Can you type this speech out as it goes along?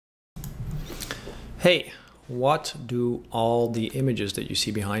Hey, what do all the images that you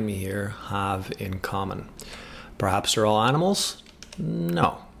see behind me here have in common? Perhaps they're all animals?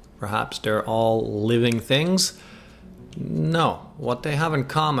 No. Perhaps they're all living things? No. What they have in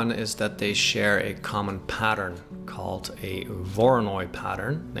common is that they share a common pattern called a Voronoi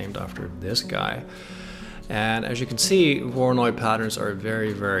pattern, named after this guy. And as you can see, Voronoi patterns are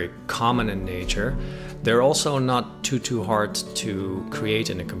very, very common in nature. They're also not too hard to create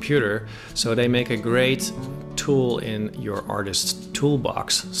in a computer, so they make a great tool in your artist's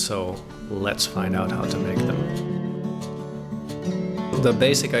toolbox. So let's find out how to make them. The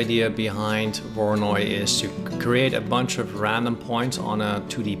basic idea behind Voronoi is to create a bunch of random points on a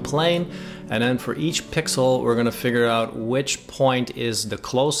 2D plane, and then for each pixel we're going to figure out which point is the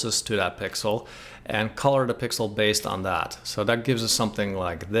closest to that pixel and color the pixel based on that. So that gives us something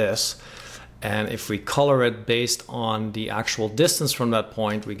like this. And if we color it based on the actual distance from that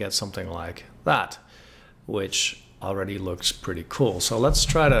point, we get something like that, which already looks pretty cool. So let's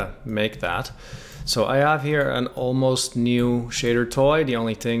try to make that. So I have here an almost new shader toy. The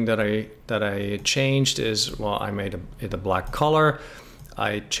only thing that I changed is, well, I made it a black color.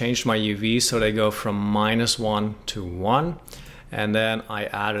 I changed my UV so they go from -1 to 1. And then I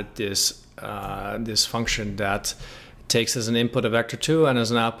added this, this function that takes as an input a vector 2, and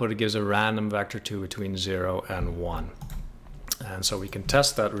as an output it gives a random vector 2 between 0 and 1. And so we can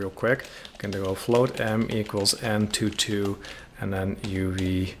test that real quick. We can go float m equals n22 and then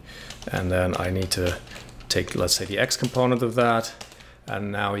uv, and then I need to take, let's say, the x component of that,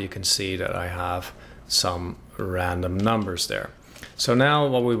 and now you can see that I have some random numbers there. So now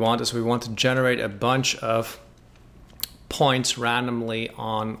what we want is we want to generate a bunch of points randomly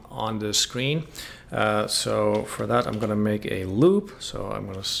on the screen. So for that I'm going to make a loop. So I'm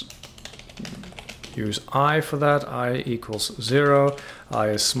going to use I for that. I equals 0. I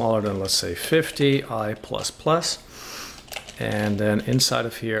is smaller than, let's say, 50. I plus plus. And then inside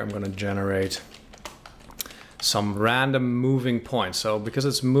of here I'm going to generate some random moving points. So because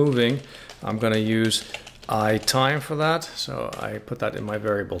it's moving, I'm going to use I time for that. So I put that in my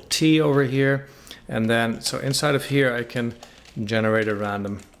variable t over here. And then, so inside of here, I can generate a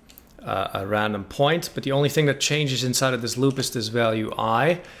random point, but the only thing that changes inside of this loop is this value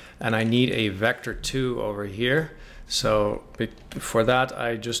I, and I need a vector 2 over here. So for that,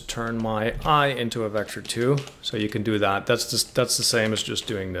 I just turn my I into a vector 2. So you can do that. That's the same as just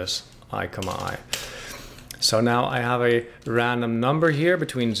doing this, I comma I. So now I have a random number here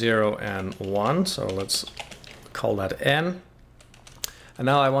between 0 and 1. So let's call that n. And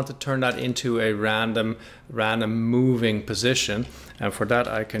now I want to turn that into a random moving position. And for that,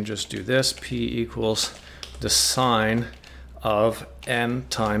 I can just do this. P equals the sine of n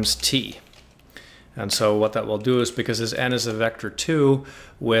times t. And so what that will do is, because this n is a vector 2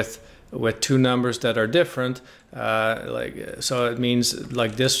 with two numbers that are different, so it means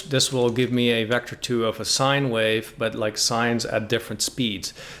like this will give me a vector 2 of a sine wave, but like sines at different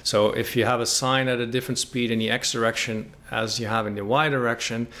speeds. So if you have a sine at a different speed in the x direction as you have in the y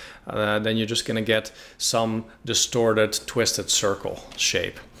direction, then you're just going to get some distorted, twisted circle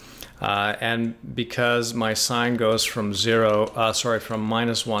shape. And because my sine goes from from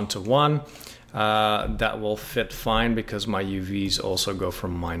 -1 to 1, that will fit fine because my UVs also go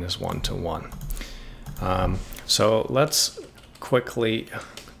from -1 to 1. So let's quickly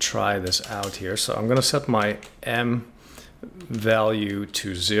try this out here. So I'm going to set my m value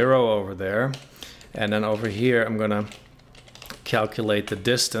to 0 over there, and then over here I'm going to calculate the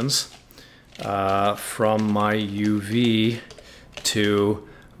distance from my UV to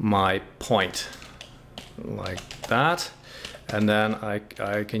my point, like that. And then I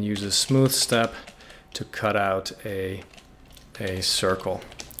can use a smooth step to cut out a circle.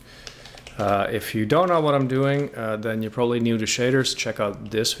 If you don't know what I'm doing, then you're probably new to shaders. Check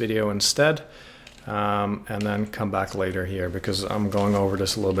out this video instead, and then come back later here because I'm going over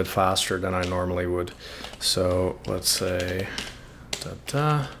this a little bit faster than I normally would. So let's say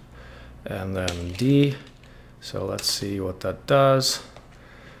da, and then D. So let's see what that does.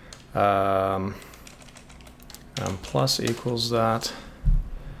 And plus equals that.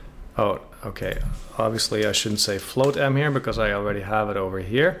 Oh, okay. Obviously I shouldn't say float m here because I already have it over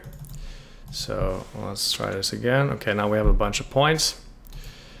here. So let's try this again. Okay, now we have a bunch of points.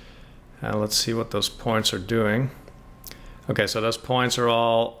 And let's see what those points are doing. Okay, so those points are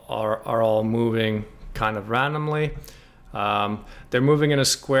all moving kind of randomly. They're moving in a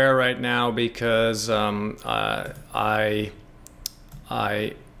square right now because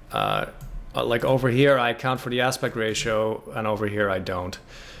like over here I account for the aspect ratio and over here I don't.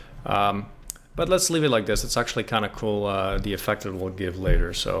 But let's leave it like this. It's actually kind of cool, the effect it will give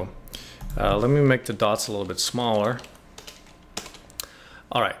later. So Let me make the dots a little bit smaller.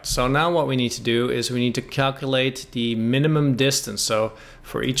 All right, so now what we need to do is we need to calculate the minimum distance. So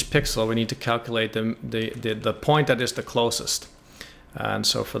for each pixel, we need to calculate the point that is the closest. And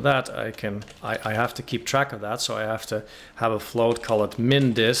so for that, I have to keep track of that. So I have to have a float, call it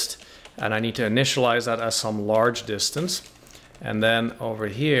min dist, and I need to initialize that as some large distance. And then over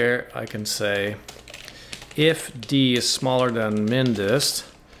here, I can say if d is smaller than min dist,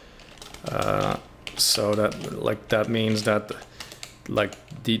 so that means that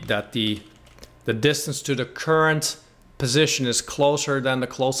the distance to the current position is closer than the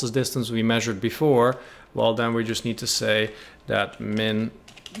closest distance we measured before, well then we just need to say that min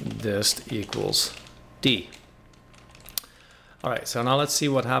dist equals d. All right, so now let's see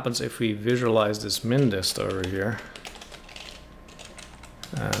what happens if we visualize this min dist over here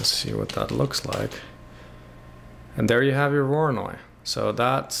and see what that looks like. And there you have your Voronoi. So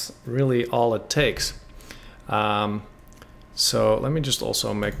that's really all it takes. So let me just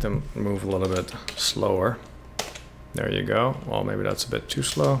also make them move a little bit slower. There you go. Well, maybe that's a bit too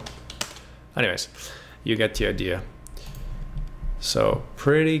slow. Anyways, you get the idea. So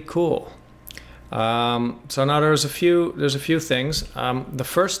pretty cool. So now there's a few things. The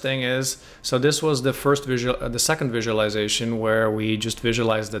first thing is, so this was the second visualization where we just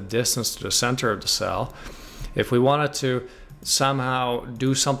visualized the distance to the center of the cell. If we wanted to somehow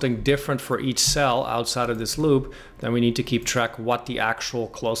do something different for each cell outside of this loop, then we need to keep track what the actual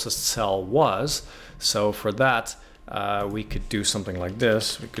closest cell was. So for that, we could do something like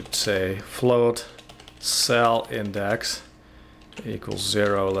this. We could say float cell index equals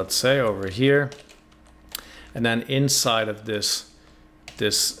 0, let's say, over here. And then inside of this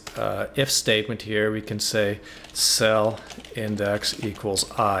if statement here, we can say cell index equals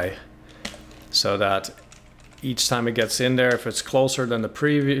I, so that each time it gets in there, if it's closer than the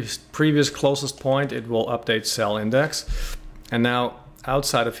previous closest point, it will update cell index. And now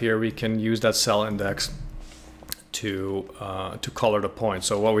outside of here, we can use that cell index to color the point.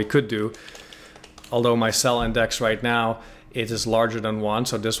 So what we could do, although my cell index right now, it is larger than 1,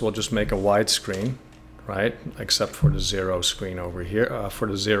 so this will just make a wide screen, right? Except for the 0 screen over here, for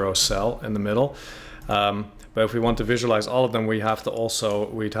the 0 cell in the middle. But if we want to visualize all of them, we'd have to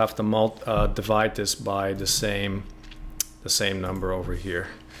divide this by the same number over here.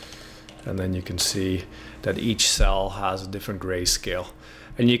 And then you can see that each cell has a different grayscale.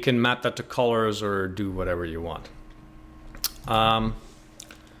 And you can map that to colors or do whatever you want. All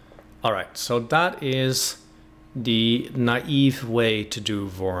right, so that is the naive way to do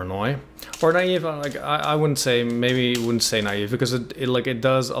Voronoi. Or naive, like I wouldn't say, maybe wouldn't say naive, because it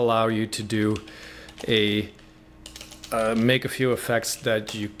does allow you to do make a few effects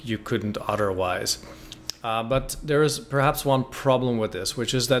that you couldn't otherwise. But there is perhaps one problem with this,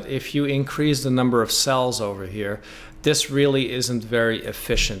 which is that if you increase the number of cells over here, this really isn't very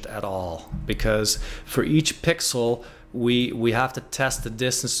efficient at all, because for each pixel we have to test the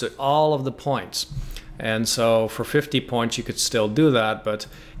distance to all of the points. And so for 50 points you could still do that, but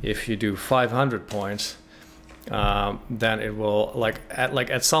if you do 500 points, then it will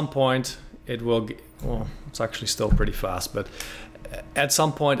at some point it will well, it's actually still pretty fast, but at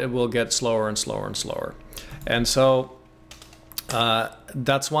some point it will get slower and slower and slower. And so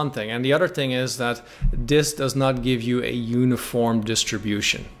that's one thing. And the other thing is that this does not give you a uniform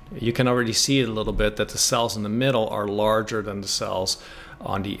distribution. You can already see it a little bit that the cells in the middle are larger than the cells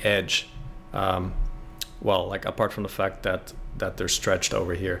on the edge. Well, like apart from the fact that they're stretched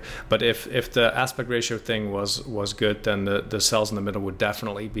over here. But if the aspect ratio thing was good, then the cells in the middle would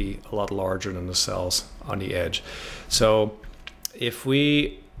definitely be a lot larger than the cells on the edge. So if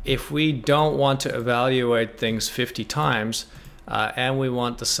we don't want to evaluate things 50 times and we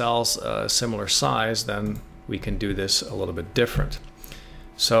want the cells a similar size, then we can do this a little bit different.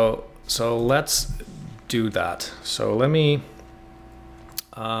 So let's do that. So let me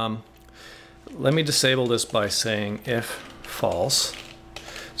disable this by saying if false.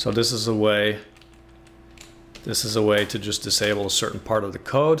 So this is a way to just disable a certain part of the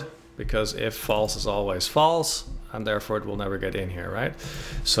code, because if false is always false, and therefore it will never get in here, right?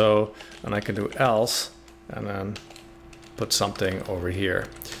 So, and I can do else and then put something over here.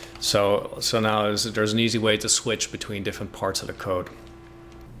 So now there's an easy way to switch between different parts of the code.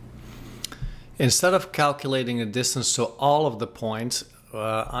 Instead of calculating the distance to all of the points,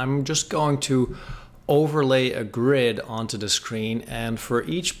 I'm just going to overlay a grid onto the screen, and for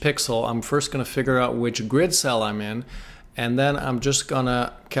each pixel I'm first going to figure out which grid cell I'm in, and then I'm just going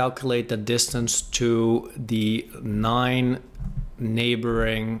to calculate the distance to the 9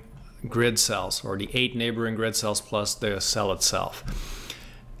 neighboring grid cells, or the 8 neighboring grid cells plus the cell itself.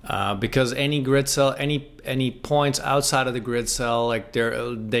 because any grid cell, any points outside of the grid cell, like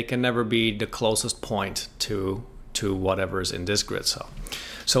they can never be the closest point to whatever is in this grid cell.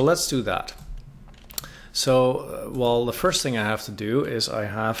 So let's do that. So, well, the first thing I have to do is I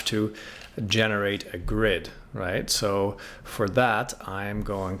have to generate a grid, right? So for that, I'm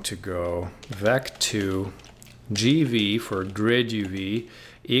going to go vec2 gv for grid uv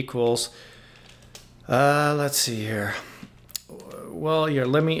equals, let's see here. Well, here,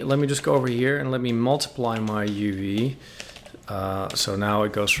 let me just go over here and let me multiply my uv. So now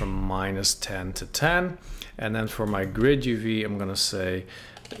it goes from -10 to 10. And then for my grid uv, I'm going to say,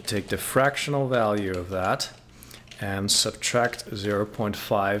 take the fractional value of that and subtract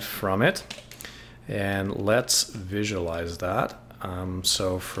 0.5 from it. And let's visualize that.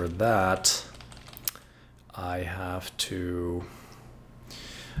 So for that, I have to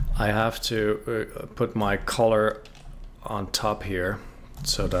put my color on top here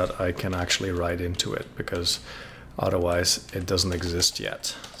so that I can actually write into it, because otherwise it doesn't exist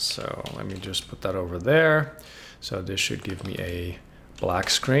yet. So let me just put that over there. So this should give me a black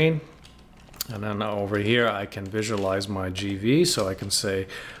screen. And then over here I can visualize my GV. So I can say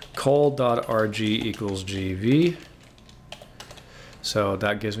col.rg equals GV. So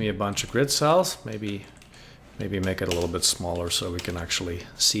that gives me a bunch of grid cells. Maybe make it a little bit smaller so we can actually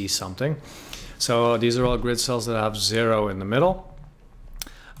see something. So these are all grid cells that have 0 in the middle.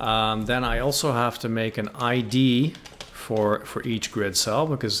 Then I also have to make an ID for each grid cell,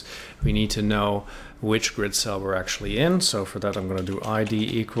 because we need to know which grid cell we're actually in. So for that, I'm going to do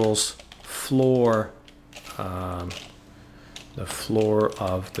ID equals floor, the floor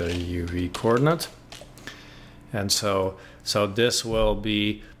of the UV coordinate. And so this will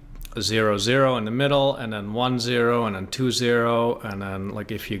be 0, 0 in the middle, and then 1, 0, and then 2, 0, and then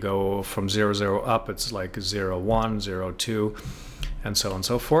like if you go from 0, 0 up, it's like 0, 1, 0, 2, and so on and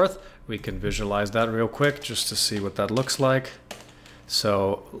so forth. We can visualize that real quick just to see what that looks like.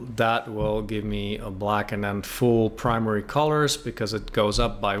 So that will give me a black and then full primary colors, because it goes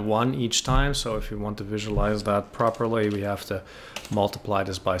up by 1 each time. So if you want to visualize that properly, we have to multiply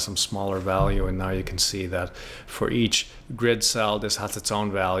this by some smaller value. And now you can see that for each grid cell, this has its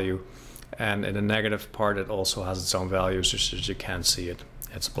own value. And in the negative part, it also has its own values, just as you can't see it.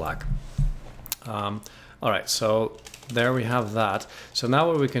 It's black. All right, so there we have that. So now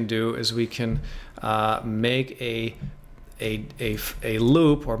what we can do is we can make a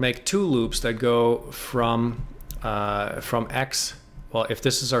loop, or make 2 loops that go from X. Well, if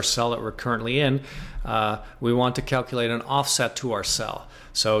this is our cell that we're currently in, we want to calculate an offset to our cell.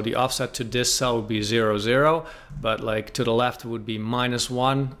 So the offset to this cell would be 0, 0, but like to the left would be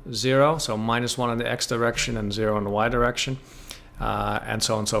 -1, 0. So -1 in the X direction and 0 in the Y direction. And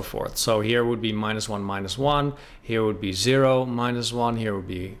so on and so forth. So here would be -1, -1. Here would be 0, -1. Here would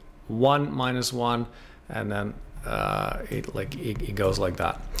be 1, -1. And then it goes like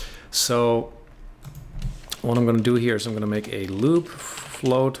that. So what I'm going to do here is I'm going to make a loop,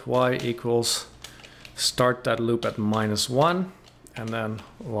 float y equals, start that loop at -1, and then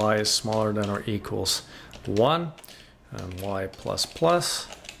y is smaller than or equals 1, and y plus plus.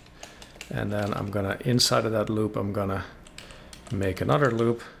 And then I'm going to, inside of that loop, I'm going to make another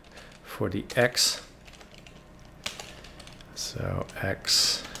loop for the X. So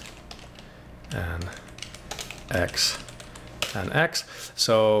X and X and X.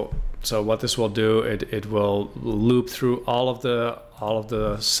 So what this will do, it will loop through all of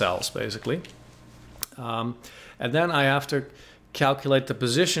the cells basically. And then I have to calculate the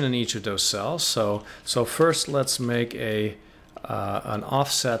position in each of those cells. So first let's make an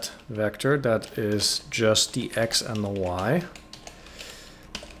offset vector that is just the X and the Y.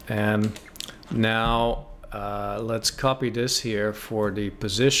 And now let's copy this here for the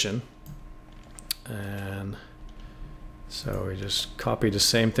position. And so we just copy the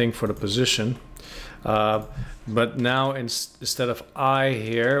same thing for the position. But now instead of I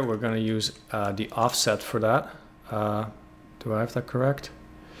here, we're going to use the offset for that. Do I have that correct?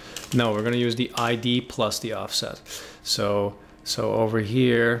 No, we're going to use the ID plus the offset. So over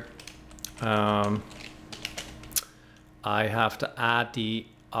here, I have to add the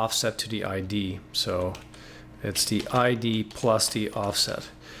offset to the ID. So it's the ID plus the offset,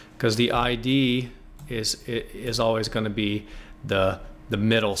 because the ID is always going to be the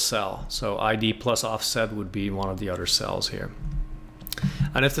middle cell. So ID plus offset would be one of the other cells here.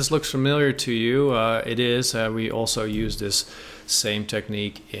 And if this looks familiar to you, it is. We also use this same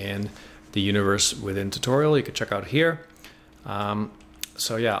technique in the Universe Within tutorial. You can check out here.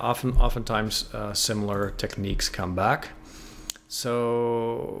 So yeah, oftentimes similar techniques come back.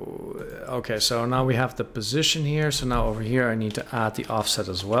 So, okay, so now we have the position here. So now over here I need to add the offset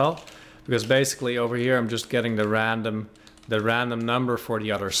as well, because basically over here I'm just getting the random number for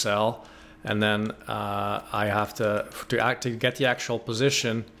the other cell, and then I have to get the actual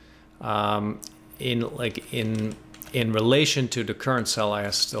position in relation to the current cell. I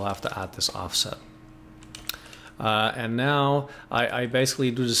still have to add this offset. And now I basically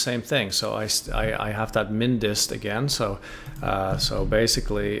do the same thing. So I have that min dist again. So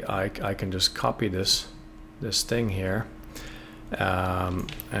basically I can just copy this thing here,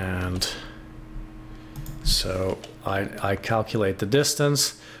 and so I calculate the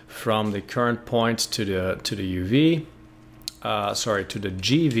distance from the current point to the UV, sorry, to the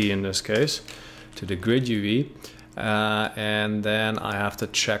GV in this case, to the grid UV. And then I have to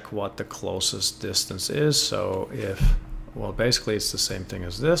check what the closest distance is. So well, basically it's the same thing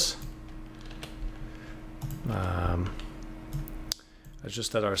as this. It's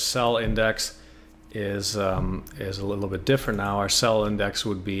just that our cell index is a little bit different now. Our cell index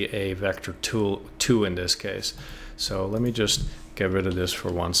would be a vector 2 in this case. So let me just get rid of this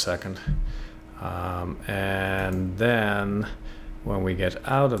for 1 second. And then when we get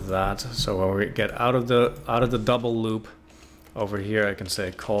out of that, so when we get out of the double loop over here, I can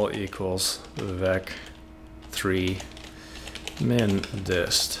say col equals vec3 min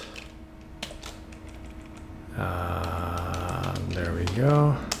dist. There we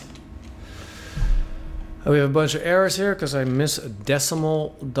go. We have a bunch of errors here because I miss a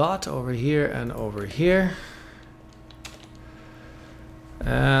decimal dot over here and over here.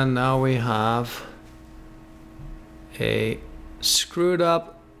 And now we have a screwed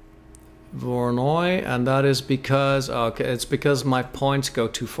up Voronoi, and that is because it's because my points go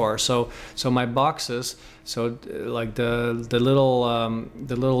too far. So my boxes, so like the little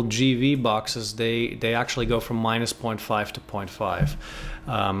GV boxes, they actually go from -0.5 to 0.5.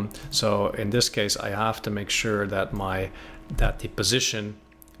 So in this case, I have to make sure that the position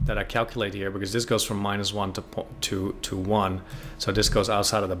that I calculate here, because this goes from -1 to 1, so this goes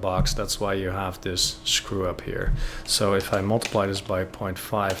outside of the box. That's why you have this screw up here. So if I multiply this by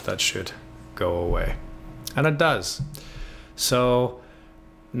 0.5, that should go away, and it does. So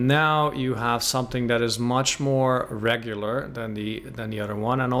now you have something that is much more regular than the other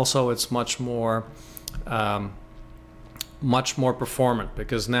one, and also it's much more performant,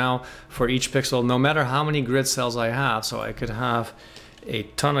 because now for each pixel, no matter how many grid cells I have, so I could have a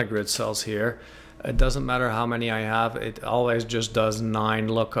ton of grid cells here, it doesn't matter how many I have, it always just does 9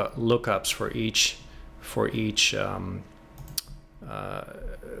 lookups for each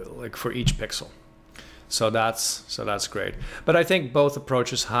like for each pixel. So that's great. But I think both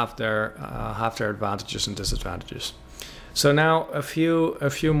approaches have their advantages and disadvantages. So now a few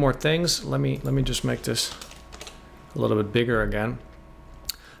more things. Let me just make this a little bit bigger again.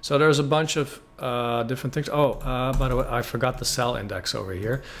 So there's a bunch of different things. Oh, by the way, I forgot the cell index over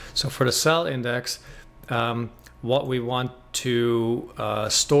here. So for the cell index, what we want to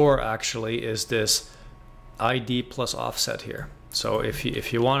store actually is this ID plus offset here. So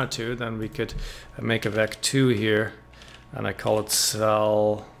if you wanted to, then we could make a vec2 here, and I call it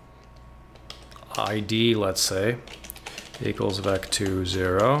cell ID, let's say, equals vec2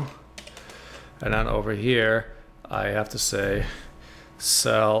 0. And then over here, I have to say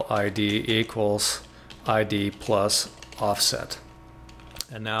cell ID equals ID plus offset.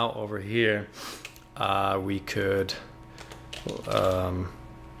 And now over here, we could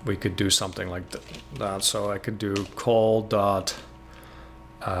do something like that. So I could do col dot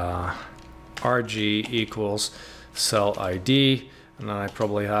rg equals cell ID, and then I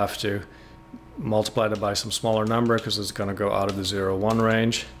probably have to multiply that by some smaller number because it's going to go out of the 0, 1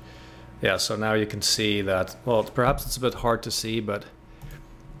 range. Yeah, so now you can see that, well, perhaps it's a bit hard to see, but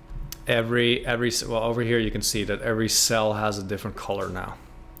well, over here you can see that every cell has a different color now.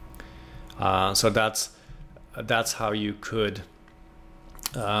 So that's how you could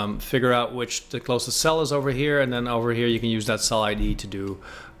figure out which the closest cell is over here, and then over here you can use that cell ID to do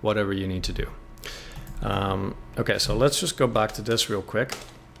whatever you need to do. Okay, so let's just go back to this real quick.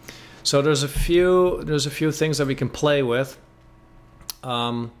 So there's a few things that we can play with.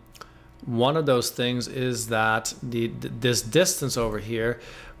 One of those things is that this distance over here,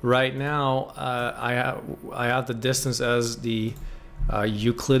 right now, I have the distance as the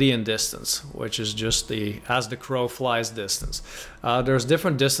Euclidean distance, which is just the as the crow flies distance. There's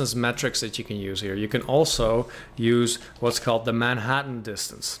different distance metrics that you can use here. You can also use what's called the Manhattan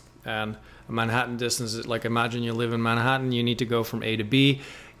distance. And a Manhattan distance is like, imagine you live in Manhattan, you need to go from A to B.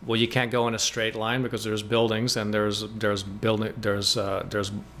 Well, you can't go in a straight line because there's buildings and there's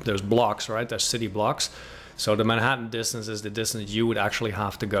blocks, right? There's city blocks. So the Manhattan distance is the distance you would actually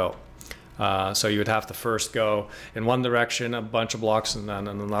have to go. So you would have to first go in one direction a bunch of blocks, and then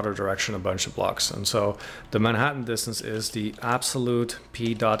in another direction a bunch of blocks. And so the Manhattan distance is the absolute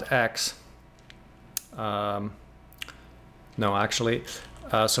p dot x. No, actually,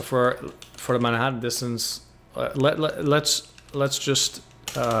 so for the Manhattan distance, let's just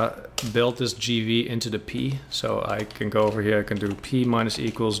build this GV into the p. So I can go over here. I can do p minus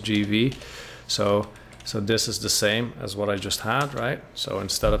equals GV. So this is the same as what I just had, right? So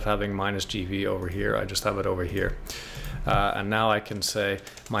instead of having minus GV over here, I just have it over here. And now I can say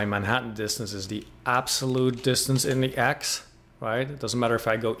my Manhattan distance is the absolute distance in the x, right? It doesn't matter if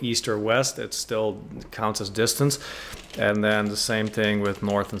I go east or west, it still counts as distance. And then the same thing with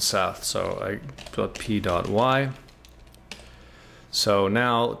north and south. So I put p dot y. So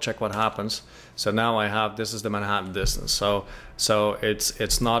now check what happens. So now I have, this is the Manhattan distance. So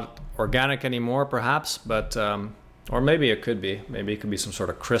it's not organic anymore, perhaps, but or maybe it could be. Maybe it could be some sort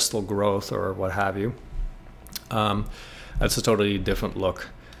of crystal growth or what have you. That's a totally different look.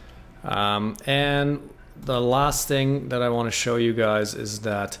 And the last thing that I want to show you guys is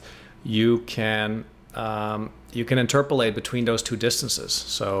that you can interpolate between those two distances.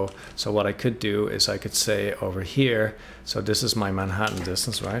 So what I could do is I could say over here, so this is my Manhattan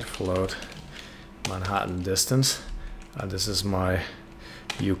distance, right? Float Manhattan distance. This is my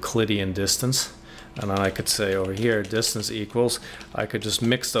Euclidean distance. And then I could say over here, distance equals, I could just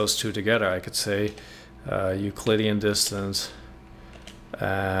mix those two together. I could say Euclidean distance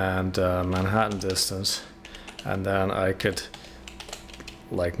and Manhattan distance. And then I could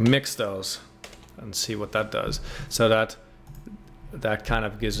like mix those and see what that does. So that kind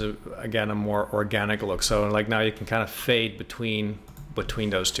of gives again a more organic look. So like now you can kind of fade between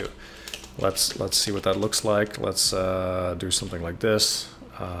those two. Let's see what that looks like. Let's do something like this.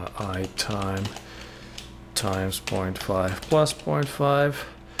 I times 0.5 plus 0.5.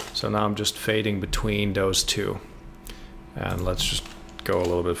 So now I'm just fading between those two. And let's just go a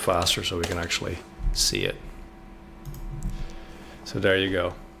little bit faster so we can actually see it. So there you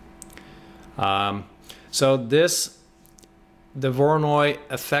go. So the Voronoi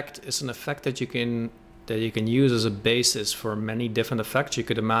effect is an effect that you can use as a basis for many different effects. You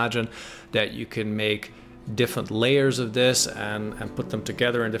could imagine that you can make different layers of this and put them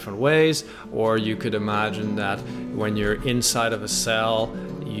together in different ways, or you could imagine that when you're inside of a cell,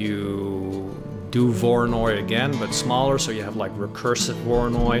 you do Voronoi again, but smaller, so you have like recursive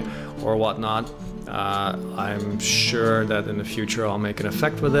Voronoi or whatnot. I'm sure that in the future I'll make an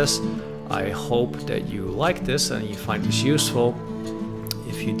effect with this. I hope that you like this and you find this useful.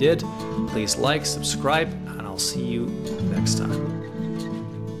 If you did, please like, subscribe, and I'll see you next time.